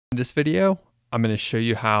In this video, I'm going to show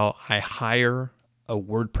you how I hire a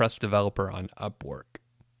WordPress developer on Upwork.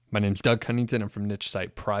 My name's Doug Cunnington. I'm from Niche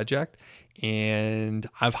Site Project, and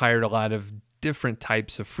I've hired a lot of different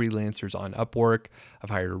types of freelancers on Upwork. I've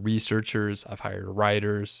hired researchers, I've hired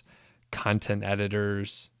writers, content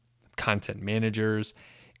editors, content managers,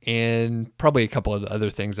 and probably a couple of other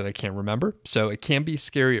things that I can't remember. So it can be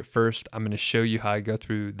scary at first. I'm going to show you how I go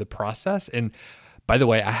through the process. And by the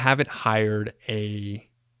way, I haven't hired a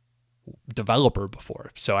developer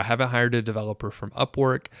before. So I haven't hired a developer from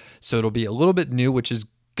Upwork. So it'll be a little bit new, which is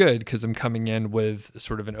good because I'm coming in with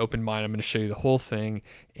sort of an open mind. I'm going to show you the whole thing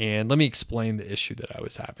and let me explain the issue that I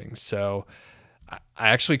was having. So I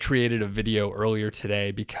actually created a video earlier today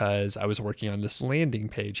because I was working on this landing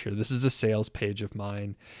page here. This is a sales page of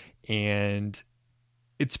mine and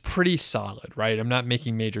it's pretty solid, right? I'm not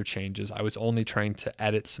making major changes. I was only trying to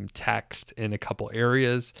edit some text in a couple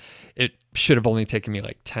areas. It should have only taken me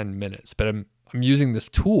like 10 minutes, but I'm using this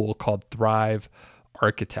tool called Thrive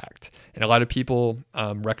Architect. And a lot of people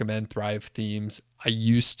recommend Thrive themes. I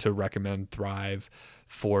used to recommend Thrive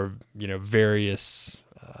for, various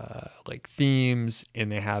like themes,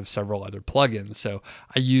 and they have several other plugins. So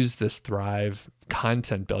I use this Thrive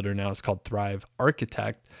content builder now. It's called Thrive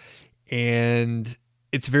Architect, and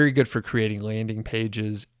it's very good for creating landing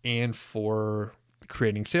pages and for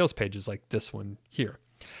creating sales pages like this one here.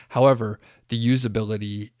 However, the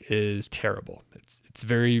usability is terrible. It's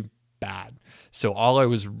very bad. So I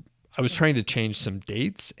was trying to change some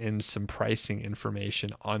dates and some pricing information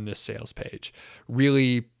on this sales page.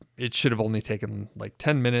 Really, it should have only taken like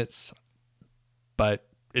 10 minutes, but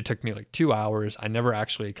it took me like 2 hours. I never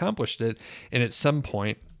actually accomplished it. And at some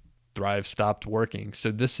point, Thrive stopped working.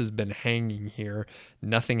 So this has been hanging here.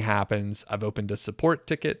 Nothing happens. I've opened a support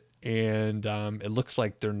ticket, and it looks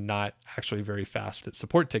like they're not actually very fast at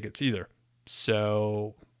support tickets either.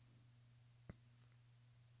 So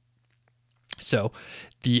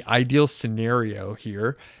the ideal scenario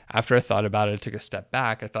here, after I thought about it, I took a step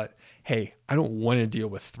back. I thought, hey, I don't want to deal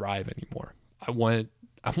with Thrive anymore. I want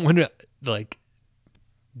to like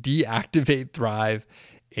deactivate Thrive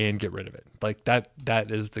and get rid of it. Like that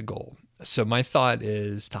is the goal. So my thought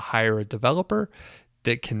is to hire a developer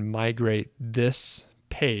that can migrate this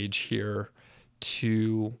page here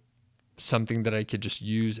to something that I could just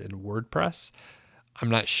use in WordPress. I'm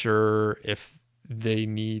not sure if they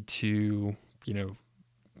need to,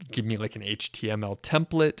 give me like an HTML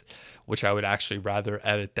template, which I would actually rather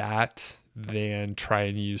edit that than try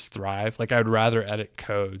and use Thrive. Like I'd rather edit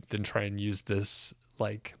code than try and use this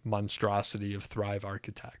like monstrosity of Thrive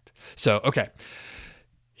Architect. So, okay,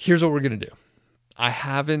 here's what we're going to do. I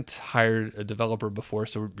haven't hired a developer before,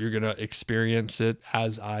 so you're going to experience it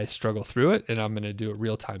as I struggle through it, and I'm going to do it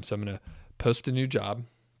real time. So I'm going to post a new job,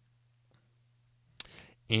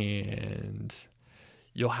 and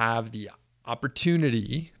you'll have the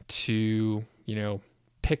opportunity to,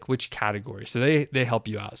 pick which category. So they help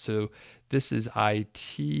you out. So this is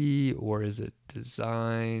IT, or is it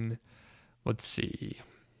design? Let's see.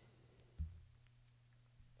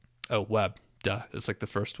 Oh, web. Duh. It's like the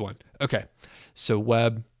first one. Okay. So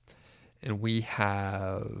web, and we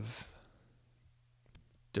have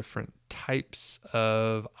different types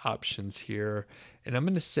of options here. And I'm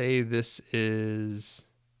going to say this is,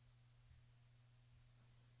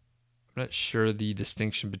 I'm not sure the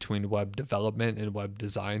distinction between web development and web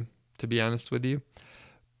design, to be honest with you,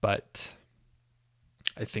 but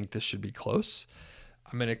I think this should be close.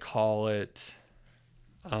 I'm going to call it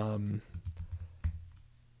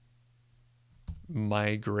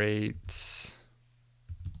migrate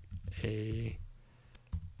a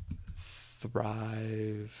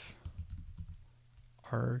Thrive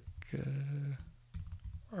architect.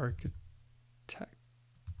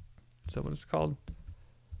 Is that what it's called?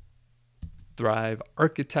 Thrive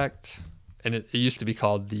Architect. And it used to be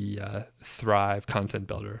called the Thrive Content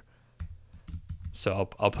Builder. So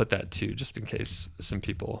I'll put that too, just in case some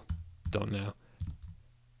people don't know.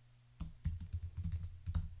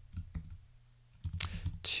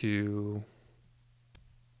 To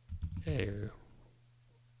a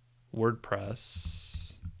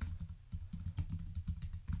WordPress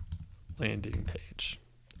landing page.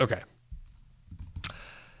 Okay.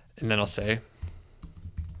 And then I'll say,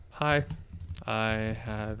 hi, I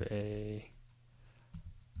have a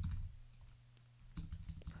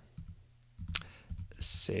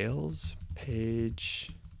sales page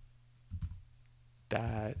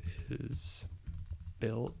that is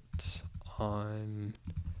built on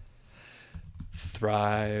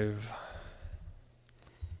Thrive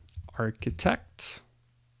Architect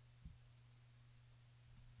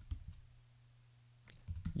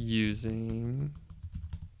using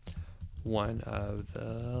one of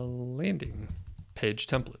the landing page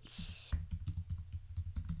templates.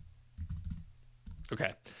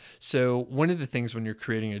 Okay, so one of the things when you're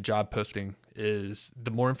creating a job posting is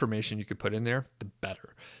the more information you could put in there, the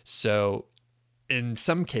better. So in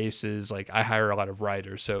some cases, like I hire a lot of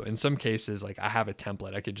writers. So in some cases, like I have a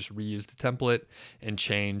template, I could just reuse the template and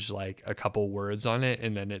change like a couple words on it,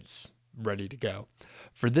 and then it's ready to go.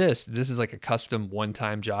 For this is like a custom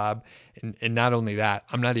one-time job. And not only that,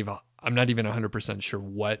 I'm not even 100% sure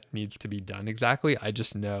what needs to be done exactly. I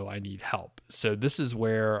just know I need help. So this is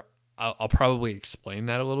where I'll probably explain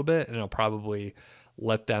that a little bit, and I'll probably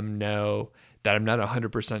let them know that I'm not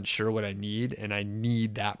 100% sure what I need, and I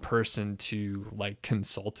need that person to like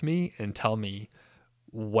consult me and tell me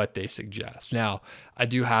what they suggest. Now, I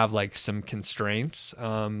do have like some constraints.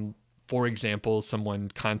 For example, someone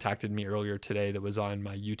contacted me earlier today that was on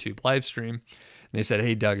my YouTube live stream, and they said,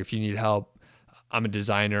 "Hey, Doug, if you need help, I'm a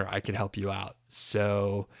designer. I could help you out."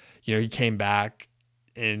 So, he came back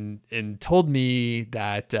and told me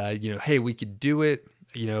that, hey, we could do it.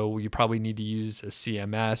 You probably need to use a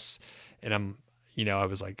CMS. And I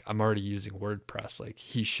was like, I'm already using WordPress. Like,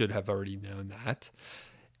 he should have already known that.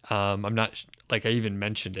 I'm not like, I even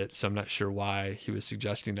mentioned it, so I'm not sure why he was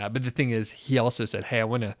suggesting that. But the thing is, he also said, hey, I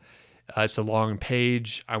want to, it's a long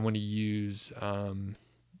page. I want to use, I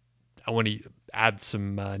want to add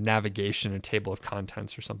some navigation, a table of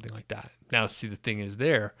contents or something like that. Now, see, the thing is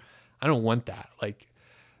there, I don't want that. Like,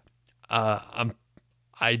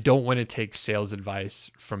 I don't want to take sales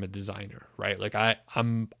advice from a designer, right? Like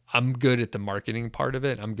I'm good at the marketing part of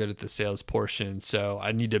it. I'm good at the sales portion. So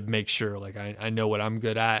I need to make sure like I know what I'm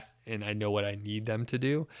good at and I know what I need them to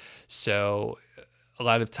do. So a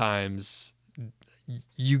lot of times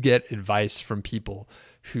you get advice from people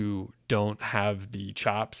who don't have the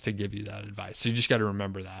chops to give you that advice. So you just got to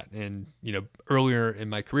remember that. And, earlier in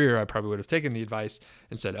my career, I probably would have taken the advice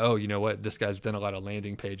and said, oh, you know what? This guy's done a lot of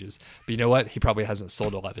landing pages, but you know what? He probably hasn't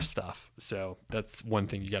sold a lot of stuff. So that's one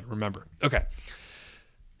thing you got to remember. Okay.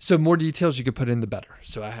 So more details you could put in, the better.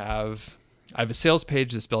 So I have a sales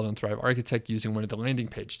page that's built on Thrive Architect using one of the landing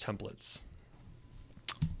page templates.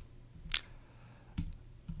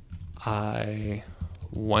 I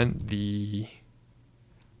want the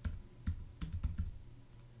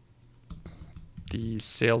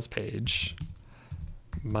sales page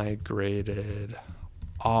migrated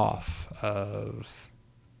off of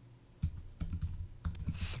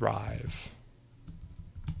Thrive.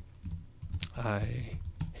 I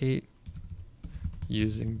hate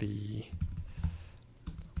using the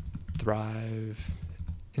Thrive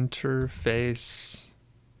interface.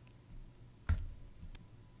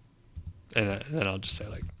 And then I'll just say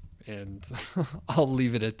like, and I'll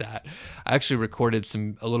leave it at that. I actually recorded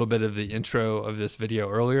a little bit of the intro of this video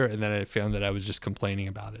earlier, and then I found that I was just complaining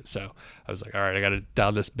about it. So I was like, all right, I got to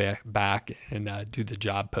dial this back and do the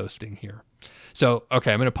job posting here. So,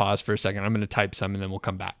 okay, I'm going to pause for a second. I'm going to type some and then we'll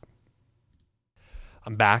come back.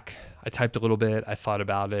 I'm back. I typed a little bit. I thought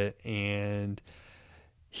about it, and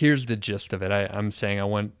here's the gist of it. I'm saying I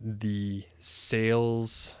want the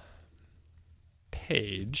sales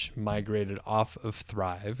page migrated off of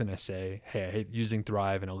Thrive, and I say, hey, I hate using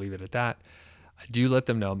Thrive, and I'll leave it at that. I do let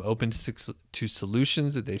them know I'm open to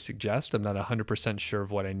solutions that they suggest. I'm not 100% sure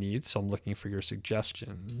of what I need, so I'm looking for your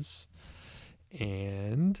suggestions.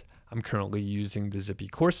 And I'm currently using the Zippy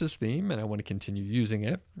Courses theme, and I want to continue using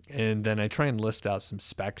it. And then I try and list out some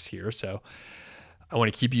specs here. So I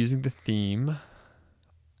want to keep using the theme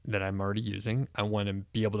that I'm already using. I want to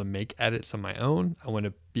be able to make edits on my own. I want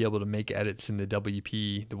to be able to make edits in the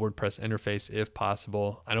WP, the WordPress interface, if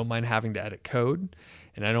possible. I don't mind having to edit code,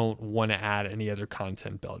 and I don't want to add any other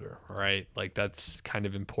content builder, right? Like, that's kind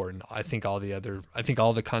of important. I think all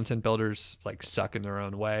the content builders like suck in their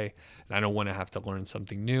own way, and I don't want to have to learn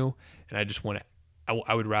something new. And I just want to,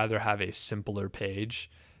 I would rather have a simpler page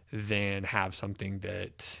than have something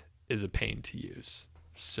that is a pain to use.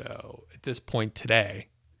 So at this point today,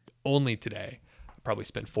 only today, I probably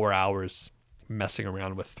spent 4 hours messing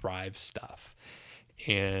around with Thrive stuff.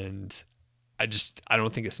 And I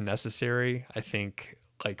don't think it's necessary. I think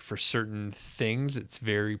like for certain things, it's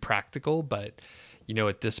very practical, but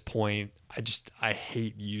at this point, I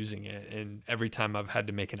hate using it. And every time I've had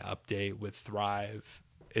to make an update with Thrive,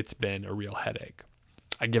 it's been a real headache.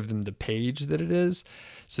 I give them the page that it is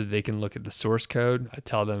so they can look at the source code. I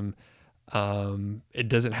tell them, it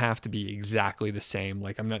doesn't have to be exactly the same.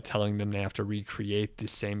 Like, I'm not telling them they have to recreate the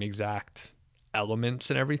same exact elements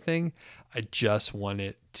and everything. I just want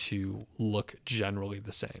it to look generally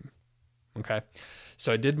the same. Okay.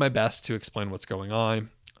 So I did my best to explain what's going on.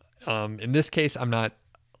 In this case, I'm not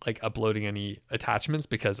like uploading any attachments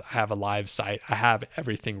because I have a live site. I have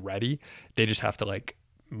everything ready. They just have to like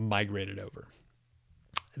migrate it over.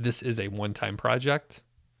 This is a one-time project.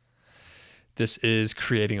 This is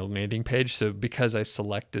creating a landing page. So because I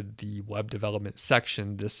selected the web development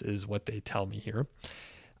section, this is what they tell me here.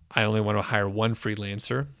 I only want to hire one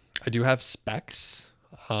freelancer. I do have specs,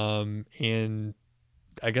 and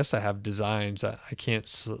I guess I have designs. I can't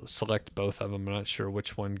select both of them. I'm not sure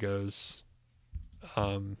which one goes.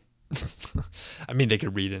 I mean, they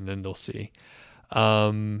could read it and then they'll see.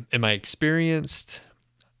 Am I experienced?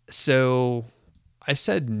 So I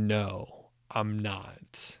said no, I'm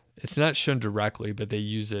not. It's not shown directly, but they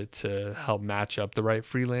use it to help match up the right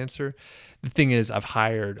freelancer. The thing is, I've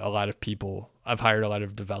hired a lot of people. I've hired a lot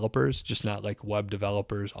of developers, just not like web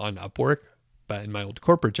developers on Upwork. But in my old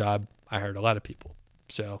corporate job, I hired a lot of people.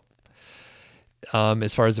 So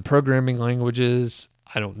as far as the programming languages,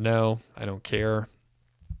 I don't know. I don't care.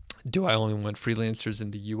 Do I only want freelancers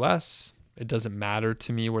in the US? It doesn't matter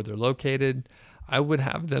to me where they're located. I would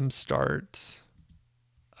have them start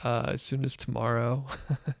as soon as tomorrow.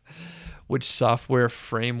 Which software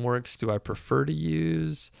frameworks do I prefer to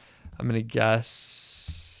use? I'm going to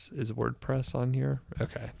guess, is WordPress on here?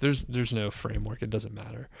 Okay, there's no framework. It doesn't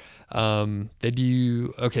matter. They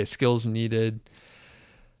do, okay, skills needed.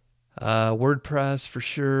 WordPress for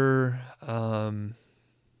sure. I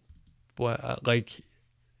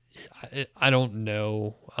don't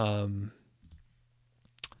know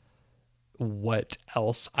what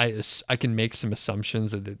else. I can make some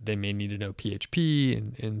assumptions that they may need to know PHP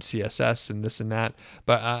and CSS and this and that,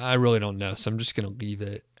 but I really don't know. So I'm just going to leave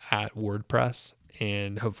it at WordPress,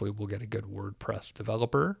 and hopefully we'll get a good WordPress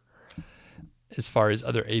developer. As far as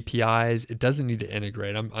other APIs, it doesn't need to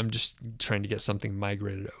integrate. I'm just trying to get something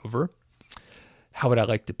migrated over. How would I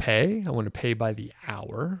like to pay? I want to pay by the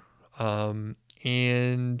hour.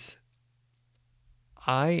 And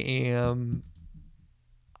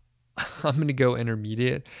I'm going to go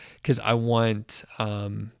intermediate because I want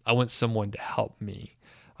someone to help me.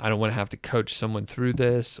 I don't want to have to coach someone through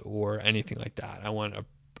this or anything like that. I want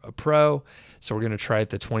a pro. So we're going to try at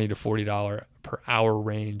the $20 to $40 per hour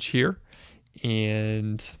range here.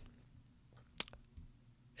 And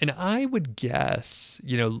I would guess,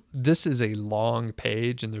 this is a long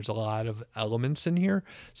page and there's a lot of elements in here.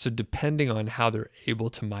 So depending on how they're able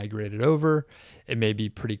to migrate it over, it may be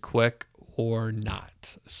pretty quick or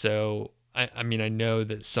not. So, I mean, I know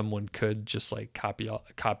that someone could just like copy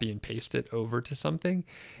and paste it over to something.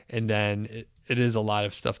 And then it is a lot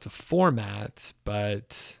of stuff to format,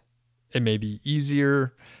 but it may be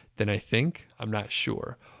easier than I think. I'm not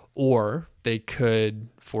sure. Or they could,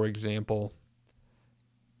 for example,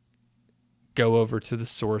 go over to the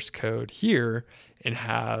source code here and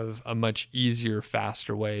have a much easier,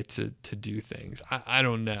 faster way to do things. I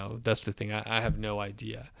don't know. That's the thing. I have no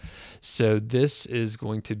idea. So this is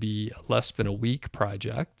going to be less than a week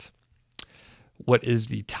project. What is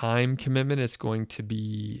the time commitment? It's going to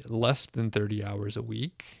be less than 30 hours a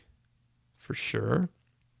week for sure.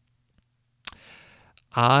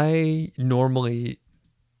 I normally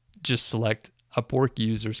just select Upwork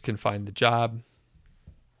users can find the job.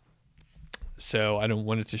 So I don't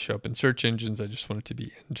want it to show up in search engines. I just want it to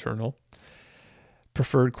be internal.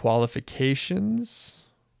 Preferred qualifications.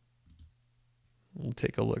 We'll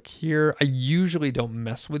take a look here. I usually don't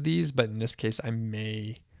mess with these, but in this case, I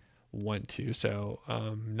may want to. So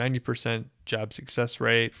 90% job success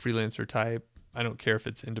rate, freelancer type. I don't care if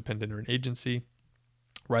it's independent or an agency.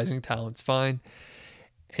 Rising talent's fine.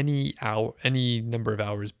 Any number of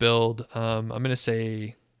hours billed. I'm going to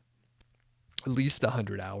say at least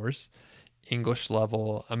 100 hours. English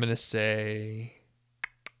level, I'm going to say,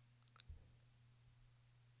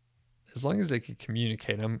 as long as they can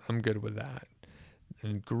communicate, I'm good with that.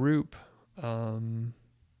 And group, I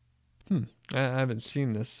haven't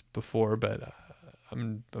seen this before, but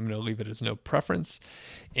I'm going to leave it as no preference.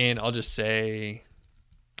 And I'll just say,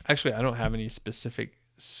 actually, I don't have any specific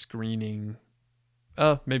screening.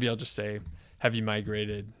 Maybe I'll just say, have you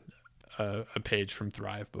migrated a page from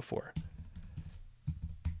Thrive before?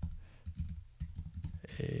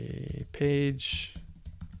 A page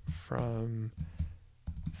from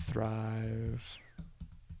Thrive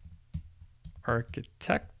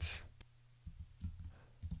Architect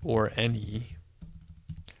or any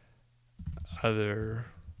other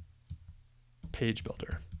page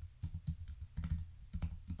builder.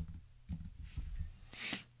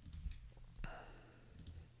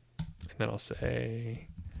 And then I'll say,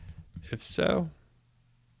 if so,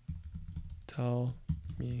 tell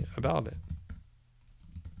me about it.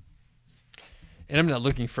 And I'm not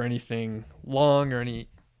looking for anything long or any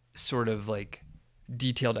sort of like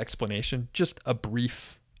detailed explanation, just a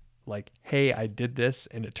brief, like, hey, I did this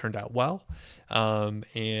and it turned out well.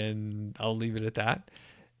 And I'll leave it at that.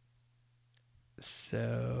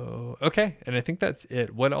 So, okay. And I think that's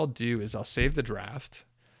it. What I'll do is I'll save the draft.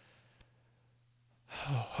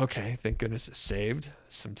 Oh, okay. Thank goodness it's saved.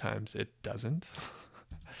 Sometimes it doesn't.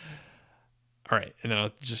 All right. And then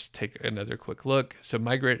I'll just take another quick look. So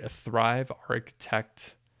migrate a Thrive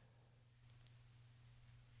Architect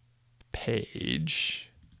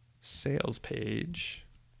page, sales page,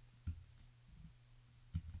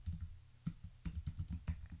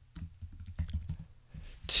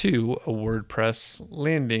 to a WordPress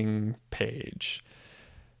landing page.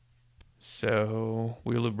 So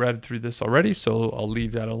we read through this already, so I'll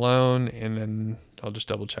leave that alone, and then I'll just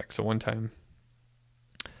double check. So one time,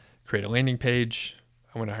 create a landing page.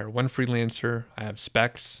 I want to hire one freelancer. I have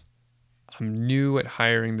specs. I'm new at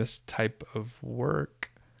hiring this type of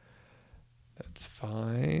work. That's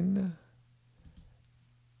fine.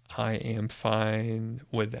 I am fine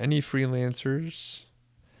with any freelancers.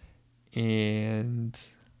 And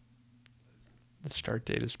the start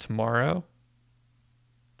date is tomorrow.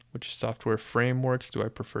 Which software frameworks do I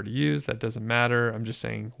prefer to use? That doesn't matter. I'm just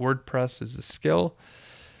saying WordPress is a skill.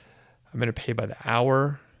 I'm going to pay by the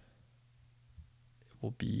hour. It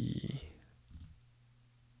will be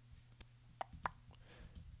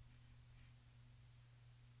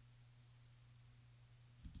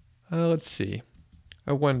let's see.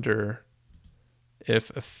 I wonder if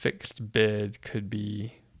a fixed bid could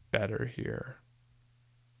be better here.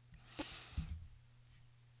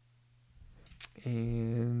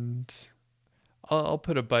 And I'll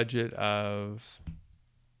put a budget of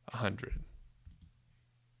 100,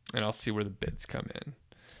 and I'll see where the bids come in.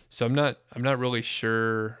 So I'm not really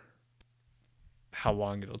sure how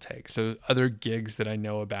long it'll take. So other gigs that I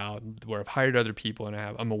know about where I've hired other people and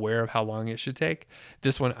I'm aware of how long it should take.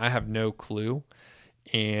 This one I have no clue.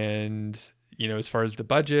 And as far as the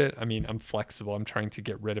budget, I mean, I'm flexible. I'm trying to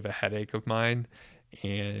get rid of a headache of mine,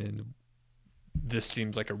 and this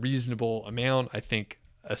seems like a reasonable amount. I think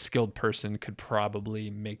a skilled person could probably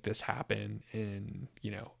make this happen in,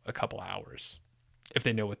 a couple hours if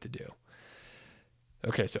they know what to do.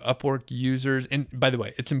 Okay, so Upwork users. And by the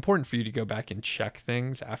way, it's important for you to go back and check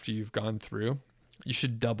things after you've gone through. You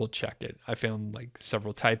should double check it. I found like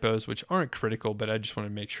several typos, which aren't critical, but I just want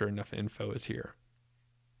to make sure enough info is here.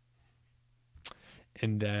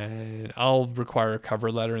 And then I'll require a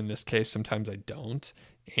cover letter in this case. Sometimes I don't.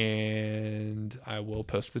 And I will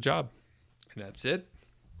post the job. And that's it.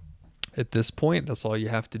 At this point, that's all you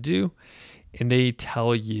have to do. And they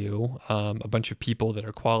tell you a bunch of people that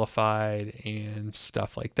are qualified and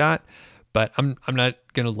stuff like that. But I'm not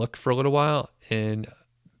going to look for a little while. And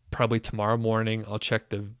probably tomorrow morning, I'll check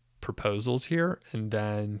the proposals here and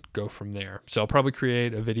then go from there. So I'll probably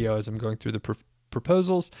create a video as I'm going through the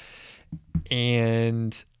proposals.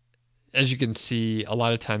 And as you can see, a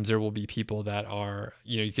lot of times there will be people that are,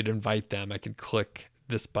 you could invite them. I could click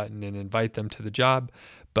this button and invite them to the job,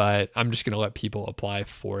 but I'm just going to let people apply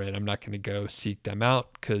for it. I'm not going to go seek them out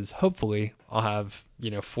because hopefully I'll have,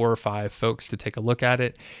 4 or 5 folks to take a look at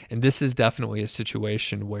it. And this is definitely a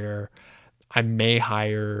situation where I might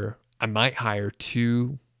hire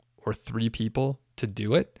 2 or 3 people to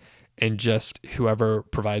do it. And just whoever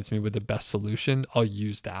provides me with the best solution, I'll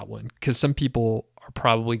use that one. Because some people are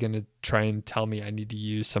probably going to try and tell me I need to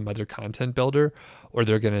use some other content builder, or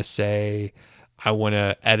they're going to say, I want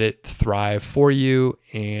to edit Thrive for you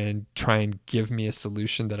and try and give me a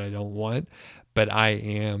solution that I don't want. But I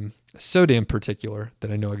am so damn particular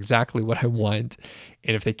that I know exactly what I want.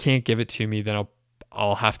 And if they can't give it to me, then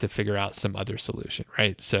I'll have to figure out some other solution,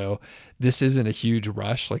 right? So this isn't a huge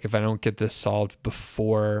rush. Like if I don't get this solved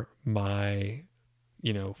before my,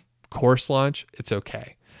 course launch, it's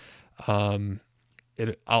okay.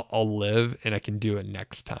 I'll live and I can do it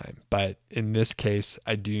next time. But in this case,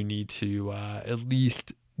 I do need to at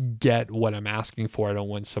least get what I'm asking for. I don't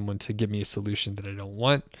want someone to give me a solution that I don't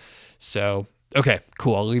want. So, okay,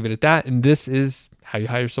 cool. I'll leave it at that. And this is how you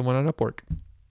hire someone on Upwork.